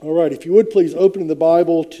All right, if you would please open the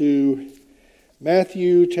Bible to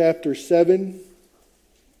Matthew chapter 7,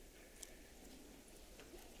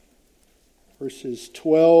 verses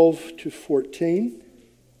 12 to 14,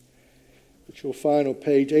 which you'll find on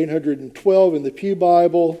page 812 in the Pew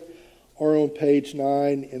Bible, or on page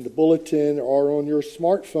 9 in the bulletin, or on your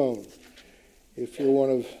smartphone, if you're one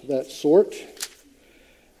of that sort.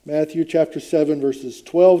 Matthew chapter 7, verses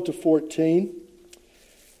 12 to 14.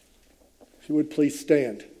 If you would please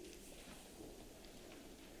stand.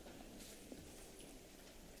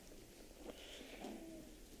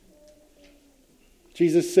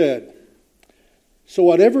 Jesus said, "So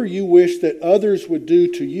whatever you wish that others would do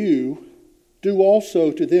to you, do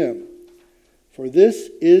also to them. For this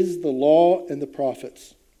is the law and the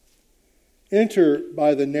prophets. Enter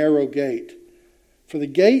by the narrow gate. For the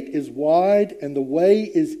gate is wide and the way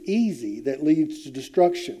is easy that leads to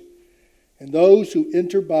destruction. And those who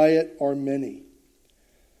enter by it are many.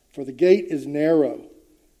 For the gate is narrow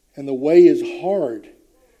and the way is hard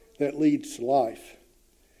that leads to life.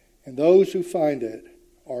 And those who find it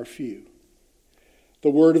are few."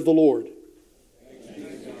 The word of the Lord.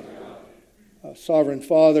 Sovereign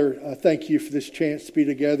Father, I thank you for this chance to be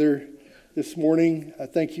together this morning. I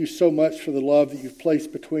thank you so much for the love that you've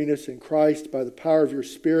placed between us in Christ by the power of your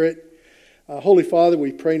Spirit. Holy Father,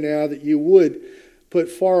 we pray now that you would put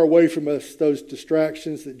far away from us those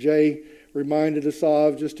distractions that Jay reminded us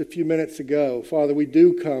of just a few minutes ago. Father, we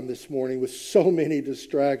do come this morning with so many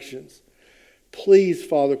distractions. Please,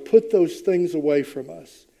 Father, put those things away from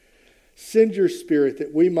us. Send your Spirit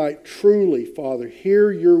that we might truly, Father, hear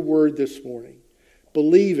your word this morning.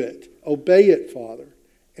 Believe it, obey it, Father,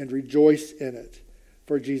 and rejoice in it.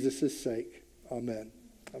 For Jesus' sake. Amen.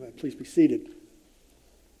 Amen. Please be seated.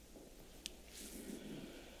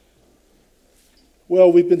 Well,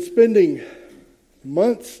 we've been spending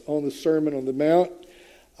months on the Sermon on the Mount.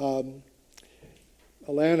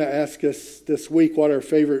 Alana asked us this week what our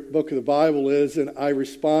favorite book of the Bible is, and I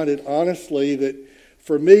responded honestly that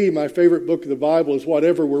for me, my favorite book of the Bible is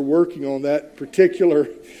whatever we're working on that particular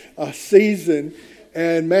season.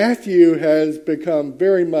 And Matthew has become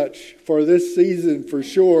very much, for this season for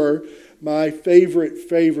sure, my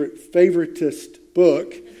favoritist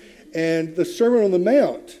book. And the Sermon on the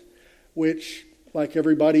Mount, which, like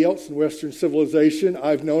everybody else in Western civilization,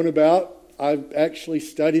 I've known about. I've actually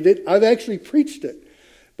studied it. I've actually preached it.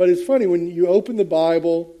 But it's funny, when you open the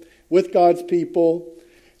Bible with God's people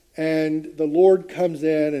and the Lord comes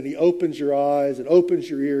in and he opens your eyes and opens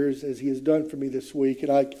your ears as he has done for me this week. And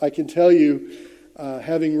I can tell you,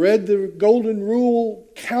 having read the Golden Rule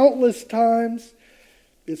countless times,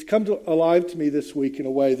 it's come alive to me this week in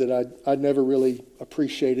a way that I'd never really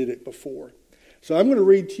appreciated it before. So I'm going to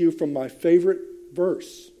read to you from my favorite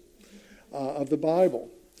verse of the Bible.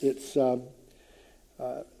 It's the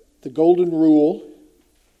Golden Rule,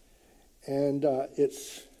 and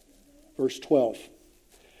it's verse 12.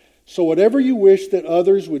 "So whatever you wish that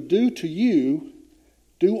others would do to you,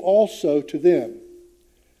 do also to them.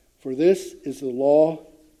 For this is the law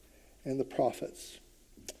and the prophets."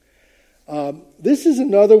 This is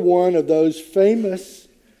another one of those famous,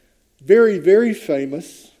 very, very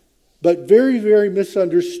famous, but very, very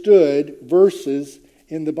misunderstood verses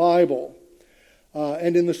in the Bible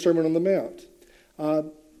and in the Sermon on the Mount.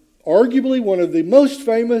 Arguably one of the most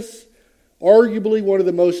famous, arguably one of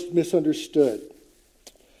the most misunderstood.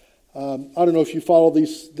 I don't know if you follow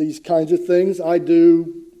these kinds of things. I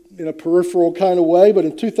do in a peripheral kind of way, but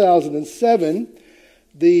in 2007,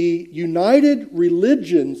 the United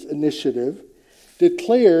Religions Initiative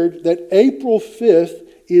declared that April 5th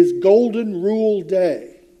is Golden Rule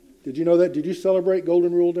Day. Did you know that? Did you celebrate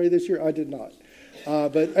Golden Rule Day this year? I did not.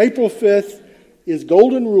 But April 5th is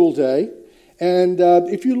Golden Rule Day. And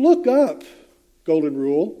if you look up Golden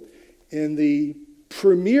Rule in the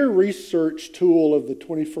premier research tool of the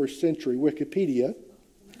 21st century, Wikipedia,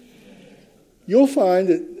 you'll find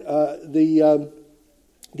that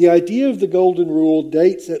the idea of the Golden Rule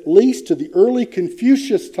dates at least to the early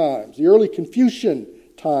Confucian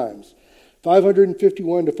times,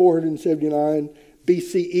 551 to 479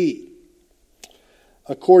 BCE.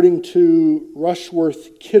 According to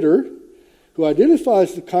Rushworth Kidder, who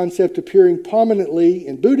identifies the concept appearing prominently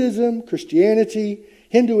in Buddhism, Christianity,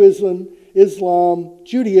 Hinduism, Islam,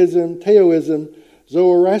 Judaism, Taoism,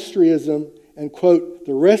 Zoroastrianism, and, quote,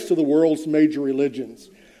 the rest of the world's major religions,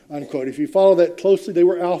 unquote. If you follow that closely, they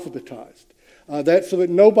were alphabetized. That's so that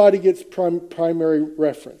nobody gets primary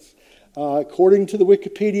reference. According to the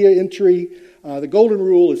Wikipedia entry, the Golden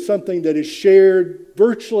Rule is something that is shared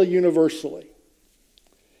virtually universally.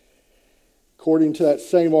 According to that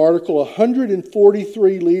same article,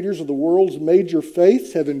 143 leaders of the world's major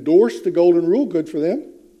faiths have endorsed the Golden Rule. Good for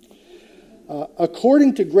them.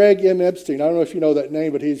 According to Greg M. Epstein, I don't know if you know that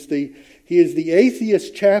name, but he is the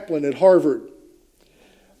atheist chaplain at Harvard.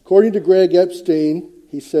 According to Greg Epstein,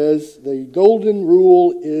 he says, the Golden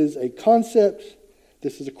Rule is a concept,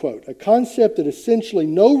 this is a quote, a concept that essentially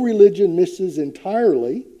no religion misses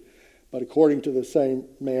entirely, but according to the same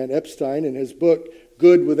man, Epstein, in his book,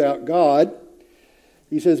 Good Without God,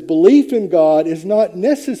 he says, belief in God is not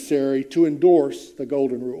necessary to endorse the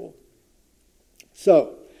Golden Rule.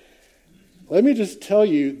 So, let me just tell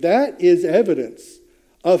you, that is evidence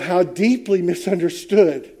of how deeply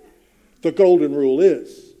misunderstood the Golden Rule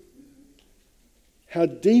is. How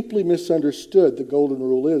deeply misunderstood the Golden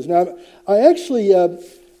Rule is. Now, I actually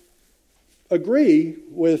agree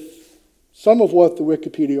with some of what the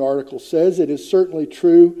Wikipedia article says. It is certainly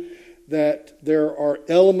true that there are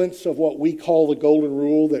elements of what we call the Golden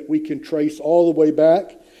Rule that we can trace all the way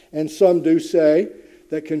back. And some do say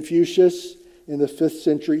that Confucius in the 5th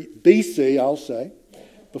century BC, I'll say,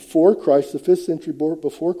 before Christ, the 5th century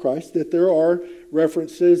before Christ, that there are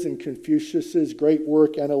references in Confucius's great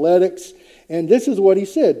work, Analectics. And this is what he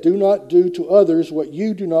said, do not do to others what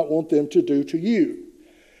you do not want them to do to you.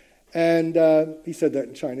 And he said that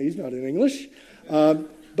in Chinese, not in English.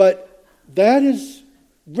 But that is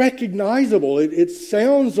recognizable. It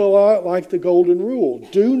sounds a lot like the Golden Rule.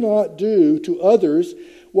 Do not do to others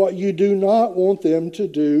what you do not want them to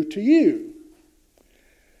do to you.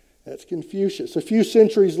 That's Confucius. A few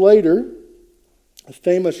centuries later, a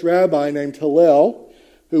famous rabbi named Hillel,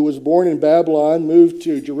 who was born in Babylon, moved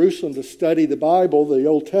to Jerusalem to study the Bible, the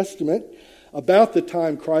Old Testament, about the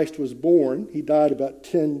time Christ was born. He died about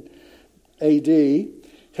 10 A.D.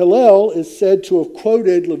 Hillel is said to have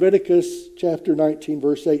quoted Leviticus chapter 19,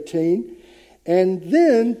 verse 18, and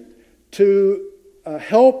then to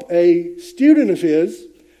help a student of his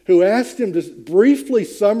who asked him to briefly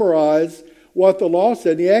summarize what the law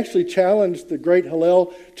said. And he actually challenged the great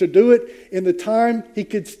Hillel to do it in the time he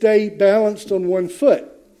could stay balanced on one foot.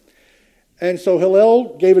 And so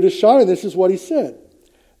Hillel gave it a shot, and this is what he said.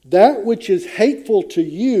 That which is hateful to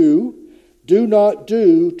you, do not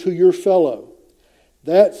do to your fellow.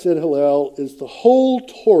 That, said Hillel, is the whole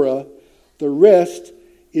Torah. The rest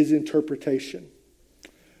is interpretation.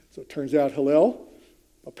 So it turns out Hillel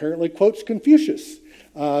apparently quotes Confucius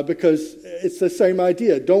because it's the same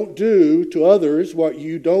idea. Don't do to others what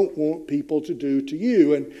you don't want people to do to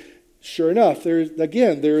you. And sure enough, there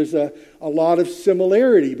is a lot of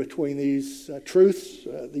similarity between these truths,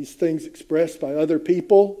 these things expressed by other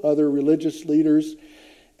people, other religious leaders,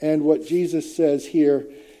 and what Jesus says here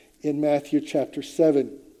in Matthew chapter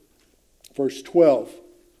 7, verse 12.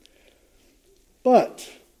 But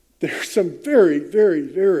there are some very, very,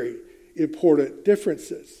 very important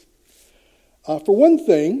differences. For one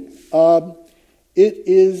thing, it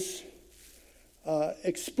is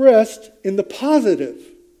expressed in the positive.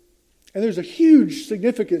 And there's a huge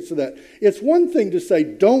significance to that. It's one thing to say,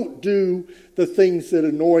 don't do the things that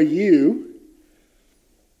annoy you.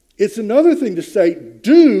 It's another thing to say,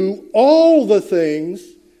 do all the things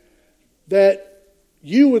that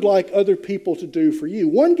you would like other people to do for you.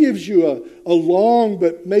 One gives you a long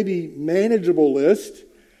but maybe manageable list,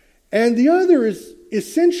 and the other is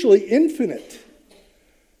essentially infinite.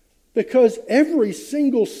 Because every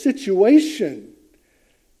single situation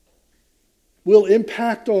will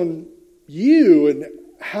impact on you and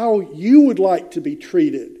how you would like to be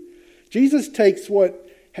treated. Jesus takes what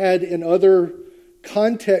had in other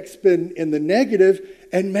contexts been in the negative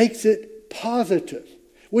and makes it positive,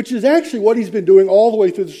 which is actually what he's been doing all the way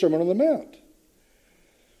through the Sermon on the Mount.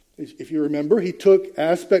 If you remember, he took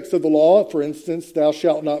aspects of the law, for instance, thou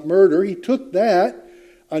shalt not murder. He took that,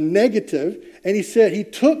 a negative, and he said he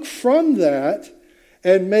took from that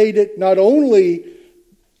and made it not only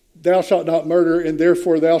thou shalt not murder and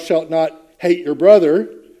therefore thou shalt not hate your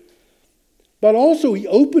brother, but also he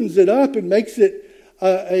opens it up and makes it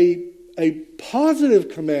a positive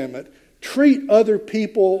commandment. Treat other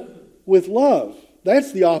people with love.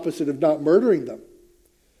 That's the opposite of not murdering them.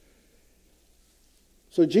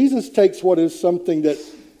 So Jesus takes what is something that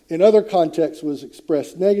in other contexts was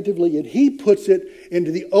expressed negatively, and he puts it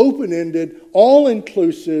into the open-ended,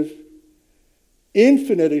 all-inclusive,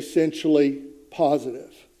 infinite, essentially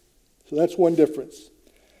positive. So that's one difference.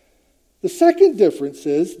 The second difference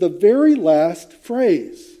is the very last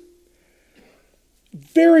phrase.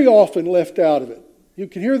 Very often left out of it. You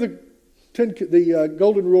can hear the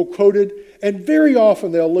Golden Rule quoted, and very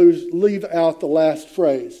often they'll leave out the last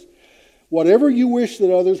phrase. Whatever you wish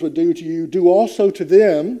that others would do to you, do also to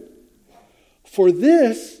them, for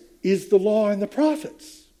this is the law and the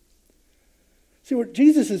prophets. See, what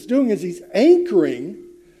Jesus is doing is he's anchoring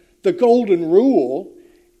the golden rule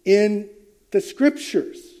in the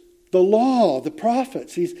scriptures, the law, the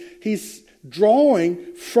prophets. He's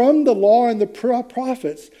drawing from the law and the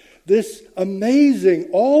prophets this amazing,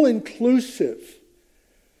 all-inclusive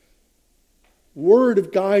word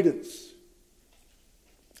of guidance.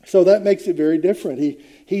 So that makes it very different.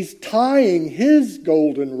 He's tying his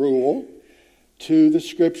golden rule to the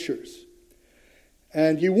scriptures.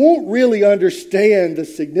 And you won't really understand the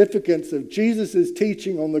significance of Jesus'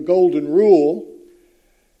 teaching on the golden rule,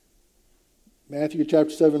 Matthew chapter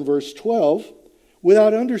 7, verse 12,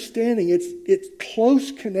 without understanding its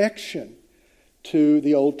close connection to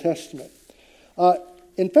the Old Testament.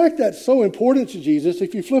 In fact, that's so important to Jesus.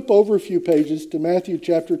 If you flip over a few pages to Matthew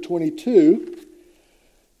chapter 22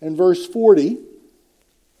 and verse 40,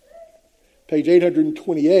 page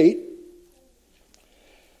 828,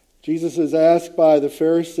 Jesus is asked by the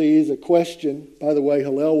Pharisees a question. By the way,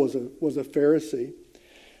 Hillel was a Pharisee.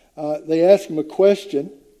 They ask him a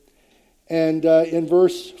question. And in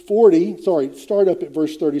verse 40, start up at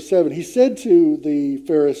verse 37. He said to the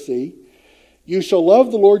Pharisee, "You shall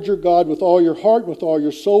love the Lord your God with all your heart, with all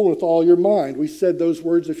your soul, and with all your mind." We said those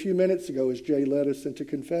words a few minutes ago as Jay led us into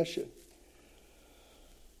confession.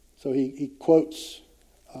 So he quotes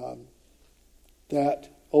that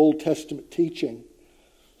Old Testament teaching.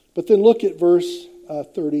 But then look at verse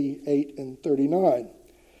 38 and 39.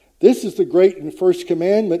 "This is the great and first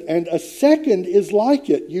commandment, and a second is like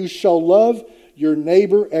it. You shall love your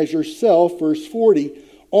neighbor as yourself." Verse 40.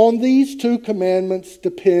 "On these two commandments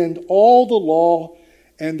depend all the law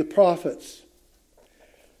and the prophets."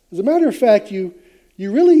 As a matter of fact, you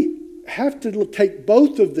really have to take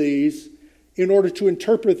both of these in order to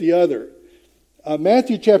interpret the other.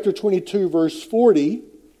 Matthew chapter 22, verse 39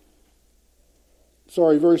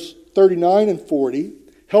 and 40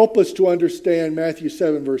 help us to understand Matthew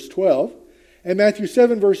 7, verse 12. And Matthew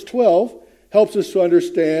 7, verse 12 helps us to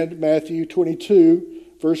understand Matthew 22,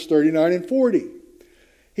 verse 39 and 40.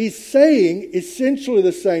 He's saying essentially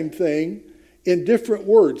the same thing in different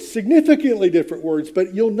words, significantly different words.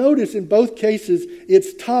 But you'll notice in both cases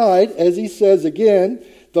it's tied, as he says again,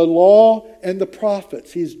 the law and the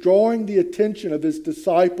prophets. He's drawing the attention of his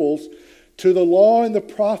disciples to the law and the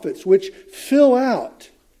prophets, which fill out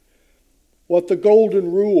what the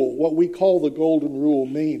golden rule, what we call the golden rule,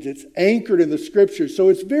 means. It's anchored in the scriptures. So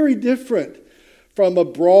it's very different from a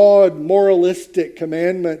broad moralistic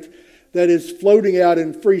commandment that is floating out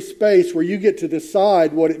in free space where you get to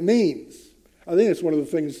decide what it means. I think it's one of the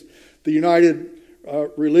things the United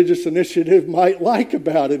Religious Initiative might like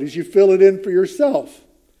about it, is you fill it in for yourself.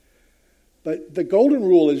 But the golden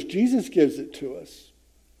rule, as Jesus gives it to us,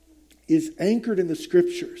 is anchored in the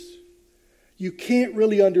scriptures. You can't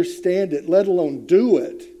really understand it, let alone do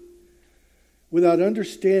it, without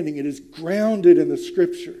understanding it is grounded in the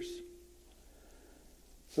scriptures.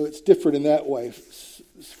 So it's different in that way.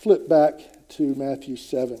 Flip back to Matthew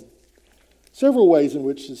 7. Several ways in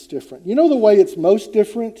which it's different. You know the way it's most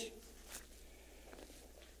different?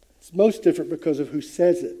 It's most different because of who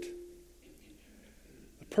says it.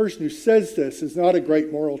 The person who says this is not a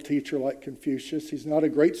great moral teacher like Confucius. He's not a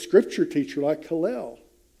great scripture teacher like Hillel.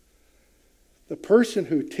 The person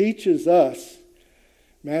who teaches us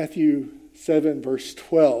Matthew 7, verse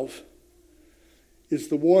 12, is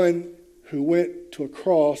the one who went to a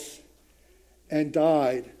cross and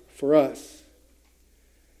died for us.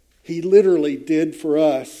 He literally did for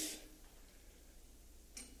us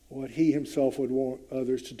what he himself would want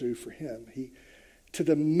others to do for him. He, to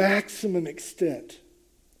the maximum extent,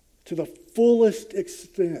 to the fullest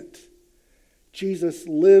extent, Jesus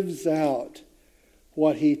lives out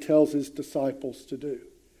what he tells his disciples to do.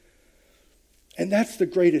 And that's the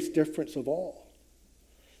greatest difference of all.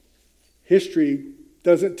 History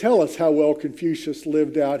doesn't tell us how well Confucius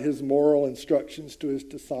lived out his moral instructions to his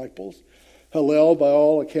disciples. Hillel, by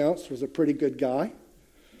all accounts, was a pretty good guy.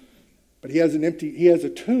 But he has a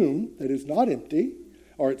tomb that is not empty,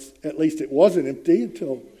 or at least it wasn't empty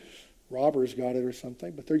until robbers got it or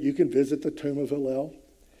something. But there you can visit the tomb of Hillel.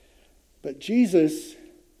 But Jesus,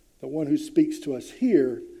 the one who speaks to us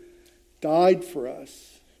here, died for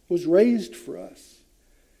us, was raised for us,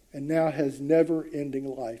 and now has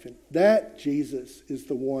never-ending life. And that Jesus is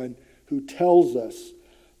the one who tells us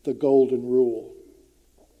the golden rule.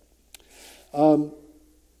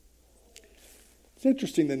 It's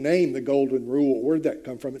interesting, the name, the golden rule. Where did that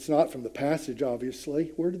come from? It's not from the passage,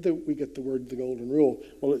 obviously. Where did we get the word the golden rule?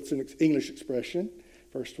 Well, it's an English expression,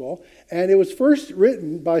 first of all. And it was first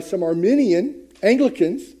written by some Arminian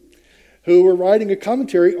Anglicans who were writing a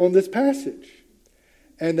commentary on this passage.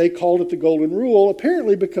 And they called it the Golden Rule,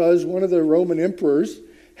 apparently because one of the Roman emperors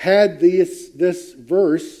had this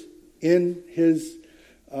verse in his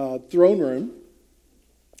throne room,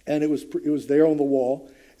 and it was there on the wall,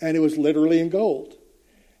 and it was literally in gold.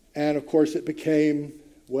 And of course it became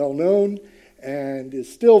well known and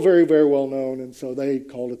is still very, very well known, and so they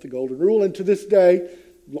called it the Golden Rule. And to this day,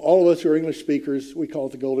 all of us who are English speakers, we call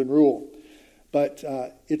it the Golden Rule. But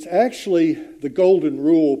it's actually the Golden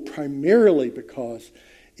Rule primarily because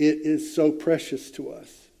it is so precious to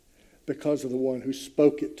us, because of the one who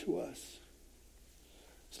spoke it to us.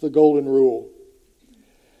 It's the Golden Rule.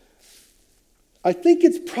 I think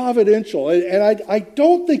it's providential, and I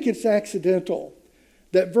don't think it's accidental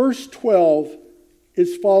that verse 12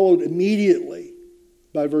 is followed immediately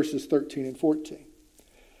by verses 13 and 14.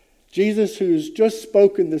 Jesus, who's just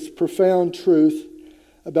spoken this profound truth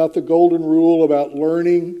about the Golden Rule, about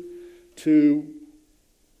learning to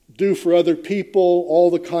do for other people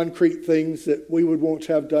all the concrete things that we would want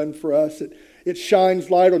to have done for us. It shines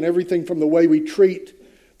light on everything from the way we treat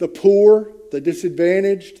the poor, the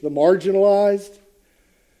disadvantaged, the marginalized.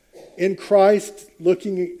 In Christ,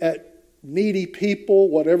 looking at needy people,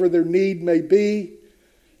 whatever their need may be,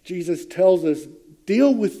 Jesus tells us,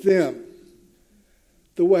 deal with them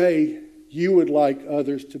the way you would like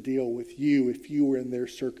others to deal with you if you were in their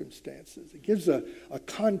circumstances. It gives a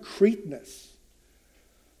concreteness,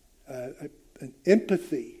 an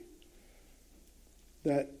empathy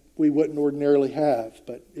that we wouldn't ordinarily have,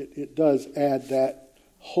 but it does add that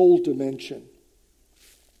whole dimension.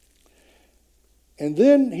 And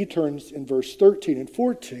then he turns in verse 13 and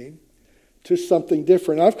 14 to something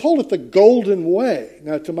different. I've called it the golden way.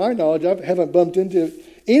 Now, to my knowledge, I haven't bumped into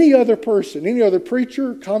any other person, any other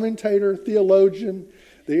preacher, commentator, theologian,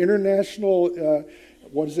 the international,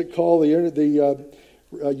 what is it called? The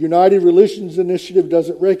United Religions Initiative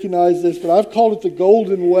doesn't recognize this, but I've called it the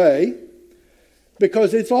golden way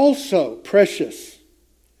because it's also precious.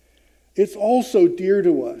 It's also dear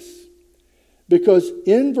to us. Because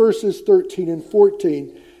in verses 13 and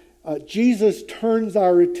 14, Jesus turns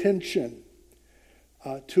our attention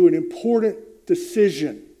to an important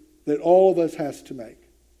decision that all of us has to make.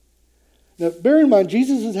 Now, bear in mind,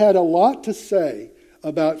 Jesus has had a lot to say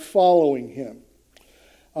about following him.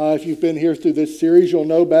 If you've been here through this series, you'll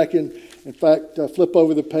know back in fact, flip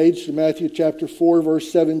over the page to Matthew chapter 4,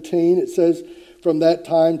 verse 17. It says, from that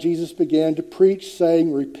time Jesus began to preach,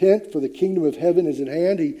 saying, repent, for the kingdom of heaven is at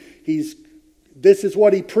hand. This is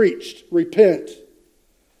what he preached. Repent,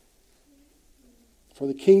 for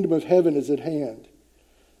the kingdom of heaven is at hand.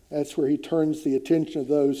 That's where he turns the attention of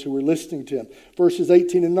those who were listening to him. Verses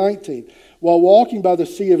 18 and 19. While walking by the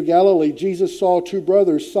Sea of Galilee, Jesus saw two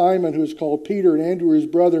brothers, Simon, who is called Peter, and Andrew, his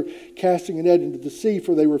brother, casting a net into the sea,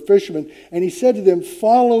 for they were fishermen. And he said to them,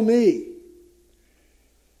 follow me.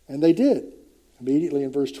 And they did. Immediately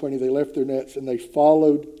in verse 20, they left their nets and they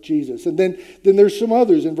followed Jesus. And then there's some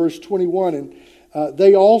others in verse 21, and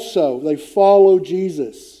they followed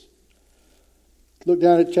Jesus. Look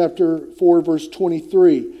down at chapter 4, verse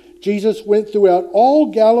 23. Jesus went throughout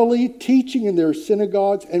all Galilee, teaching in their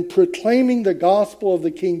synagogues and proclaiming the gospel of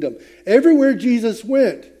the kingdom. Everywhere Jesus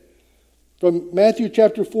went, from Matthew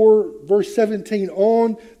chapter 4, verse 17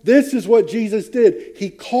 on, this is what Jesus did.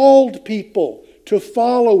 He called people to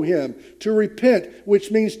follow him, to repent,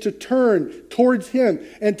 which means to turn towards him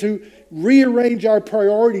and to rearrange our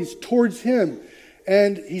priorities towards him.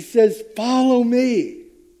 And he says, follow me.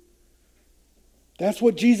 That's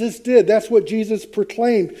what Jesus did. That's what Jesus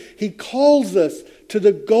proclaimed. He calls us to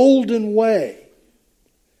the golden way,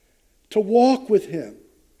 to walk with him.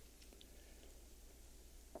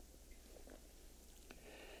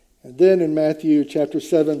 And then in Matthew chapter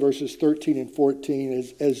 7, verses 13 and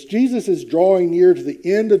 14, as Jesus is drawing near to the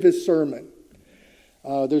end of his sermon,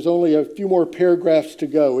 there's only a few more paragraphs to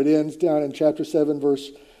go. It ends down in chapter 7,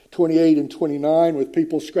 verse 28 and 29, with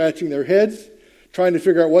people scratching their heads, trying to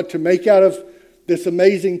figure out what to make out of this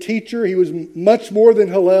amazing teacher. He was much more than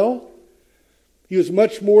Hillel. He was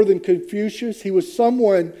much more than Confucius. He was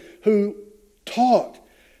someone who taught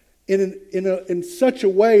in such a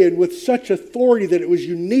way and with such authority that it was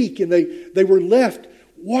unique, and they were left,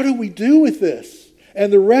 what do we do with this?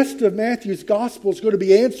 And the rest of Matthew's gospel is going to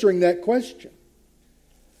be answering that question.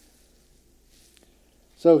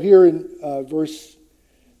 So here in verse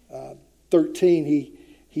 13,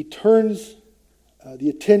 he turns the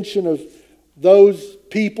attention of those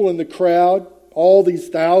people in the crowd, all these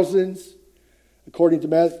thousands. According to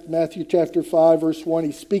Matthew chapter 5, verse 1,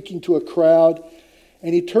 he's speaking to a crowd.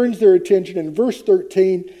 And he turns their attention. In verse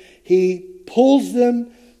 13, he pulls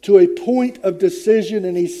them to a point of decision,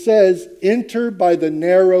 and he says, enter by the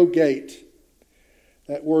narrow gate.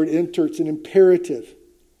 That word enter, it's an imperative.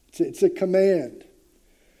 It's a command.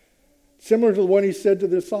 Similar to the one he said to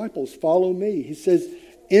the disciples, follow me. He says,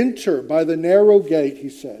 enter by the narrow gate, he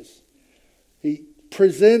says. He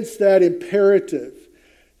presents that imperative.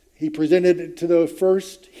 He presented it to the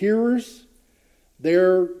first hearers.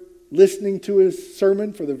 They're listening to his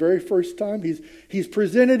sermon for the very first time. He's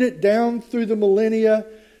presented it down through the millennia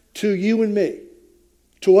to you and me,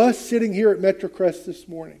 to us sitting here at Metrocrest this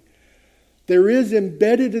morning. There is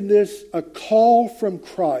embedded in this a call from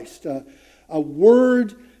Christ, a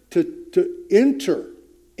word to enter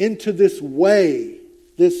into this way,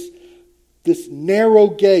 this narrow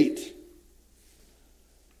gate.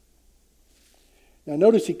 Now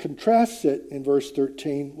notice he contrasts it in verse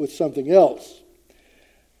 13 with something else.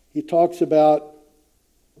 He talks about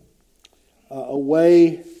a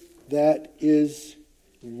way that is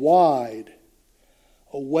wide,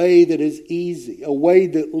 a way that is easy, a way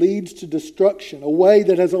that leads to destruction, a way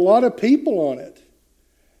that has a lot of people on it.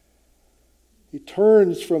 He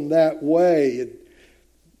turns from that way,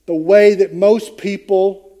 the way that most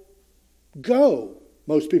people go.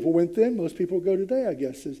 Most people went then, most people go today, I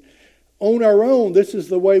guess. Is on our own, this is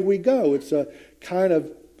the way we go. It's a kind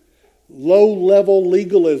of low-level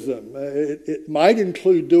legalism. It might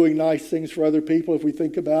include doing nice things for other people if we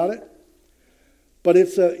think about it. But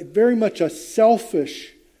it's very much a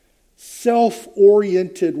selfish,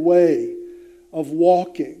 self-oriented way of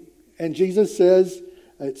walking. And Jesus says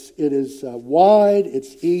it is wide,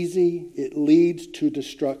 it's easy, it leads to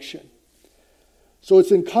destruction. So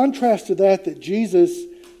it's in contrast to that Jesus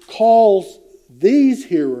calls these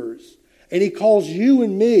hearers, and he calls you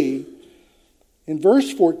and me, in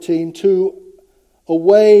verse 14, to a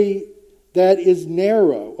way that is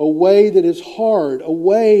narrow, a way that is hard, a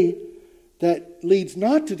way that leads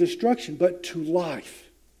not to destruction, but to life.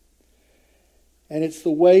 And it's the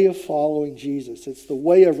way of following Jesus. It's the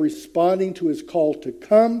way of responding to his call to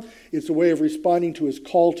come. It's the way of responding to his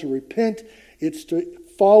call to repent. It's to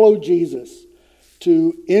follow Jesus,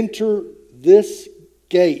 to enter this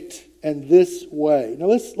gate and this way. Now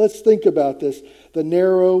let's think about this. The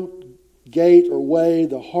narrow gate or way,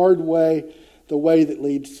 the hard way, the way that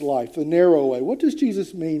leads to life. The narrow way. What does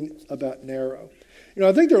Jesus mean about narrow?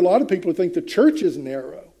 I think there are a lot of people who think the church is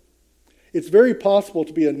narrow. It's very possible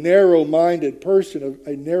to be a narrow-minded person,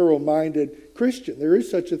 a narrow-minded Christian. There is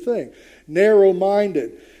such a thing.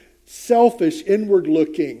 Narrow-minded, selfish,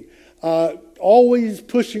 inward-looking, always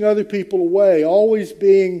pushing other people away, always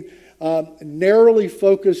being narrowly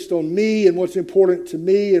focused on me and what's important to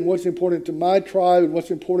me and what's important to my tribe and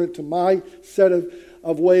what's important to my set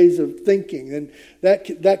of ways of thinking. And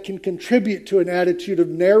that can contribute to an attitude of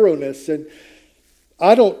narrowness. And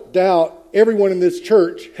I don't doubt everyone in this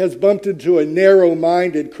church has bumped into a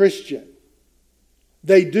narrow-minded Christian.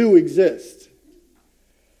 They do exist.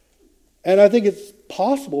 And I think it's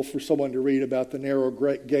possible for someone to read about the narrow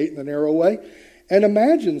gate and the narrow way and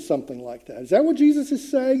imagine something like that. Is that what Jesus is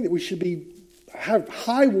saying? That we should have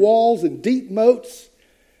high walls and deep moats,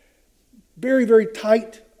 very, very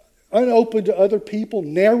tight, unopened to other people,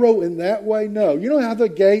 narrow in that way? No. You know how the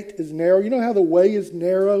gate is narrow? You know how the way is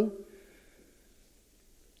narrow?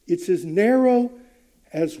 It's as narrow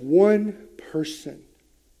as one person.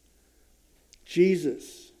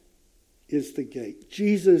 Jesus is the gate.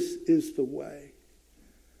 Jesus is the way.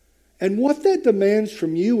 And what that demands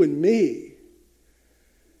from you and me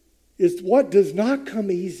is what does not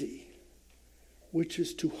come easy, which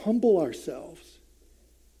is to humble ourselves.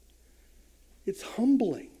 It's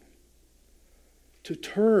humbling to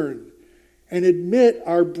turn and admit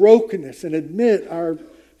our brokenness and admit our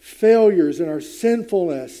failures and our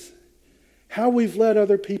sinfulness, how we've let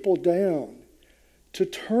other people down, to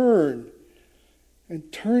turn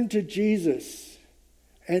to Jesus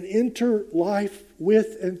and enter life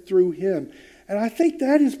with and through him. And I think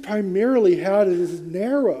that is primarily how it is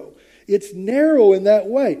narrow. It's narrow in that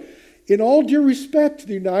way. In all due respect to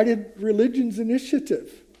the United Religions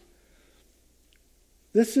Initiative,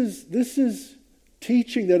 this is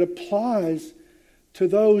teaching that applies to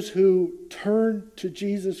those who turn to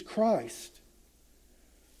Jesus Christ.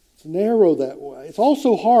 It's narrow that way. It's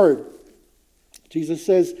also hard. Jesus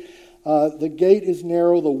says, the gate is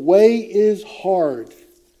narrow, the way is hard.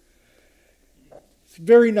 It's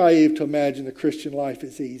very naive to imagine the Christian life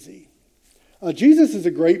is easy. Jesus is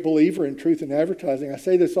a great believer in truth in advertising. I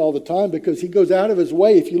say this all the time because he goes out of his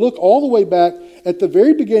way. If you look all the way back at the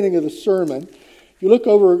very beginning of the sermon, if you look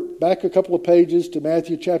back a couple of pages to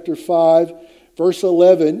Matthew chapter 5, verse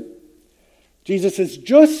 11, Jesus is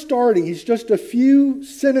just starting. He's just a few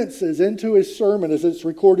sentences into his sermon as it's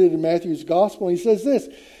recorded in Matthew's gospel. And he says this,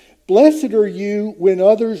 Blessed are you when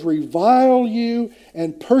others revile you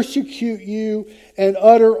and persecute you and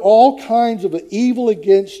utter all kinds of evil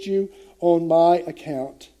against you on my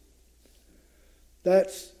account.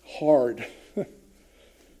 That's hard.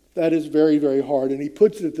 That is very, very hard. And he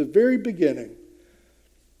puts it at the very beginning.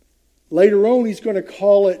 Later on, he's going to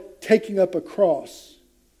call it taking up a cross.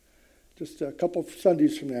 Just a couple of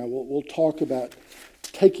Sundays from now, we'll talk about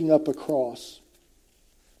taking up a cross.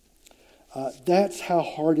 That's how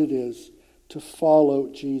hard it is to follow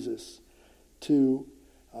Jesus, to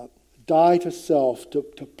die to self, to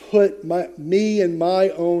put me and my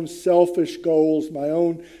own selfish goals, my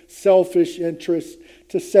own selfish interests,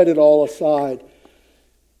 to set it all aside.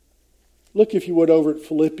 Look, if you would, over at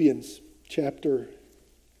Philippians chapter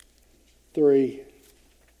 3.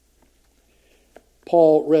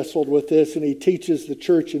 Paul wrestled with this, and he teaches the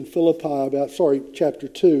church in Philippi about, chapter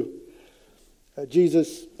 2.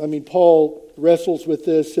 Paul wrestles with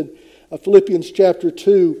this, and Philippians chapter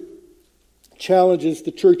 2 challenges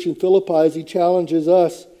the church in Philippi as he challenges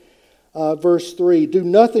us. Verse 3, do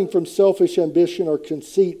nothing from selfish ambition or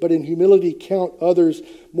conceit, but in humility count others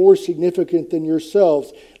more significant than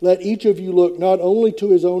yourselves. Let each of you look not only to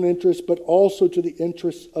his own interests, but also to the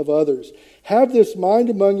interests of others. Have this mind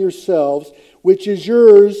among yourselves, which is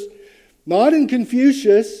yours, not in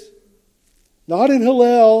Confucius, not in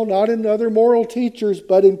Hillel, not in other moral teachers,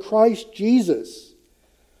 but in Christ Jesus.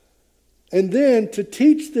 And then to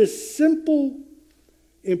teach this simple,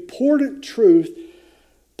 important truth,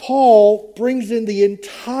 Paul brings in the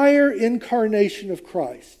entire incarnation of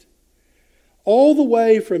Christ, all the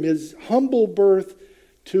way from his humble birth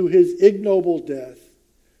to his ignoble death.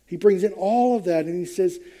 He brings in all of that, and he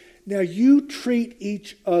says, now you treat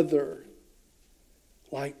each other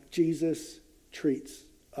like Jesus treats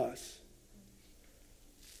us.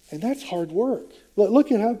 And that's hard work.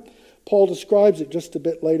 Look at how Paul describes it just a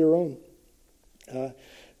bit later on.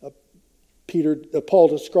 Paul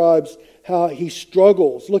describes how he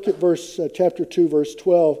struggles. Look at chapter 2, verse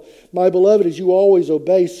 12. My beloved, as you always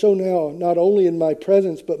obey, so now, not only in my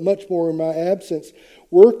presence, but much more in my absence,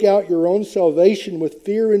 work out your own salvation with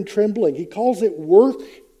fear and trembling. He calls it work.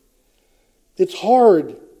 It's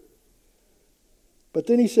hard. But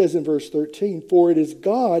then he says in verse 13, for it is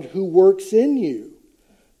God who works in you,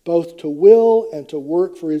 both to will and to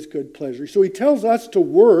work for his good pleasure. So he tells us to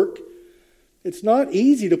work. It's not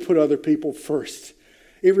easy to put other people first.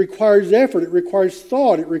 It requires effort. It requires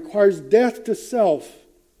thought. It requires death to self.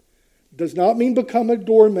 It does not mean become a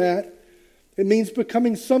doormat. It means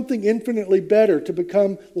becoming something infinitely better, to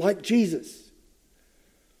become like Jesus,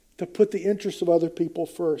 to put the interests of other people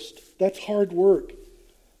first. That's hard work.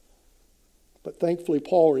 But thankfully,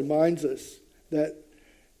 Paul reminds us that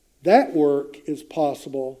that work is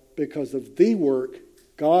possible because of the work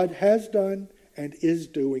God has done and is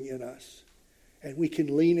doing in us. And we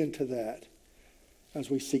can lean into that as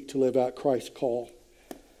we seek to live out Christ's call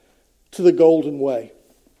to the golden way.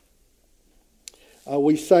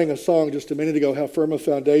 We sang a song just a minute ago, How Firm a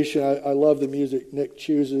Foundation. I love the music Nick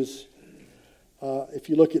chooses. If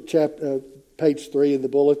you look at page 3 in the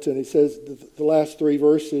bulletin, it says the last 3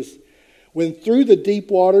 verses, when through the deep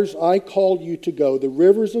waters I called you to go, the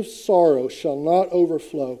rivers of sorrow shall not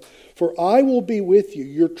overflow. For I will be with you,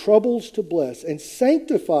 your troubles to bless, and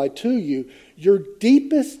sanctify to you your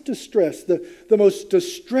deepest distress, the most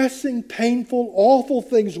distressing, painful, awful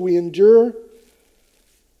things we endure.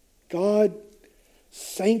 God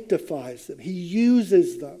sanctifies them. He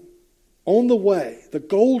uses them on the way, the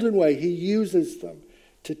golden way. He uses them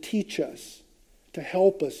to teach us, to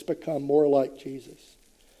help us become more like Jesus.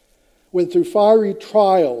 When through fiery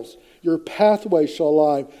trials your pathway shall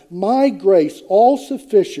lie, my grace, all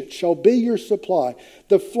sufficient, shall be your supply.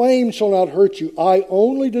 The flame shall not hurt you. I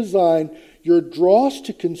only design your dross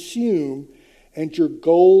to consume and your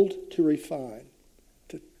gold to refine.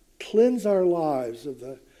 To cleanse our lives of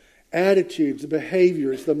the attitudes, the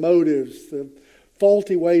behaviors, the motives, the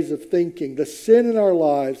faulty ways of thinking, the sin in our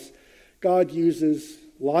lives. God uses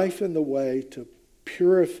life in the way to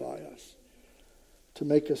purify us, to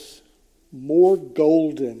make us more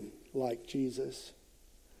golden like Jesus.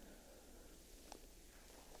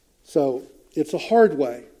 So it's a hard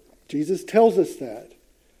way. Jesus tells us that.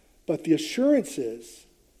 But the assurance is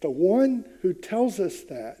the one who tells us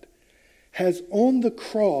that has on the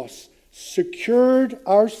cross secured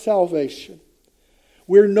our salvation.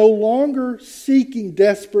 We're no longer seeking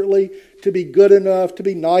desperately to be good enough, to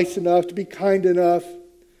be nice enough, to be kind enough,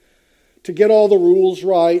 to get all the rules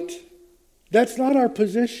right. That's not our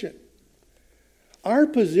position. Our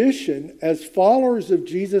position as followers of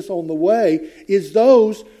Jesus on the way is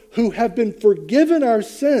those who have been forgiven our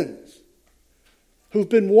sins who've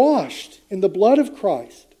been washed in the blood of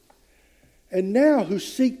Christ, and now who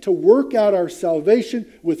seek to work out our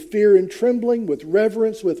salvation with fear and trembling, with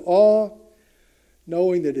reverence, with awe,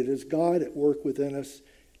 knowing that it is God at work within us,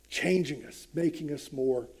 changing us, making us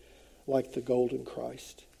more like the golden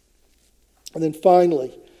Christ. And then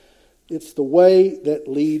finally, it's the way that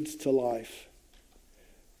leads to life.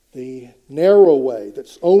 The narrow way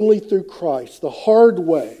that's only through Christ. The hard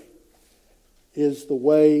way is the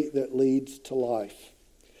way that leads to life.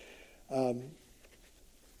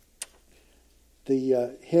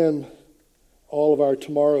 The hymn, All of Our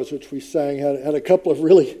Tomorrows, which we sang, had a couple of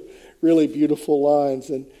really, really beautiful lines.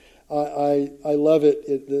 And I love it.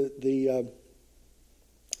 The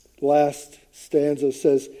last stanza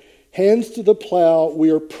says, "Hands to the plow, we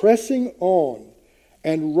are pressing on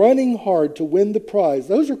and running hard to win the prize."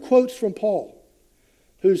 Those are quotes from Paul,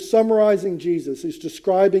 who's summarizing Jesus, who's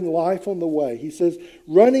describing life on the way. He says,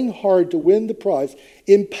 running hard to win the prize,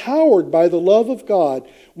 empowered by the love of God,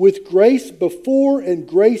 with grace before and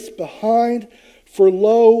grace behind, for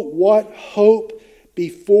lo, what hope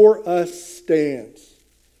before us stands.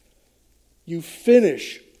 You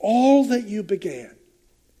finish all that you began.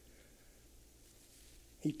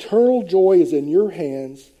 Eternal joy is in your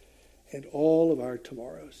hands and all of our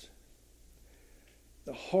tomorrows.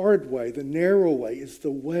 The hard way, the narrow way, is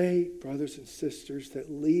the way, brothers and sisters,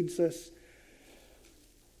 that leads us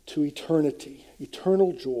to eternity,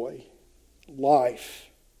 eternal joy, life.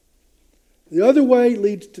 The other way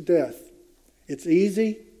leads to death. It's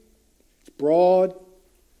easy, it's broad.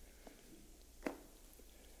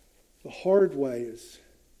 The hard way is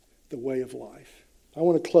the way of life. I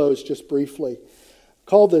want to close just briefly.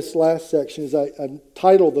 Call this last section, as I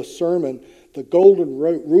titled the sermon, The Golden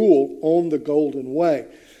Rule on the Golden Way.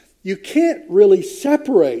 You can't really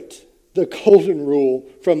separate the Golden Rule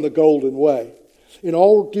from the Golden Way. In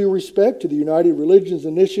all due respect to the United Religions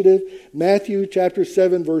Initiative, Matthew chapter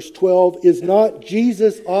 7, verse 12 is not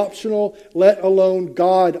Jesus optional, let alone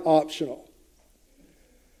God optional.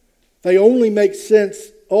 They only make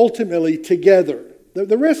sense ultimately together.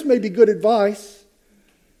 The rest may be good advice,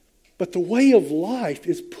 but the way of life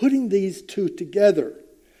is putting these two together.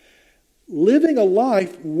 Living a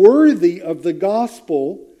life worthy of the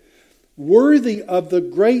gospel, worthy of the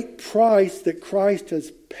great price that Christ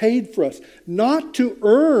has paid for us. Not to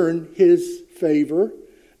earn His favor,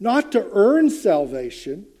 not to earn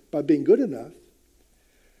salvation by being good enough,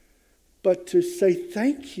 but to say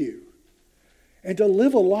thank you and to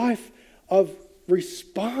live a life of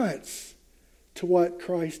response to what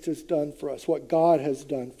Christ has done for us, what God has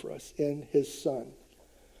done for us in His Son.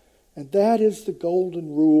 And that is the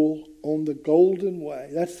golden rule on the golden way.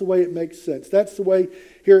 That's the way it makes sense. That's the way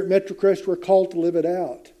here at MetroCrest we're called to live it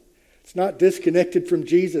out. It's not disconnected from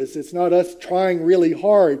Jesus. It's not us trying really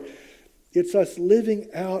hard. It's us living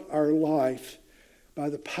out our life by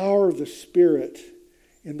the power of the Spirit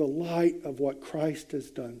in the light of what Christ has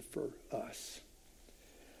done for us.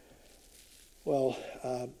 Well,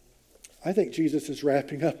 I think Jesus is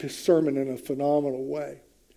wrapping up His sermon in a phenomenal way.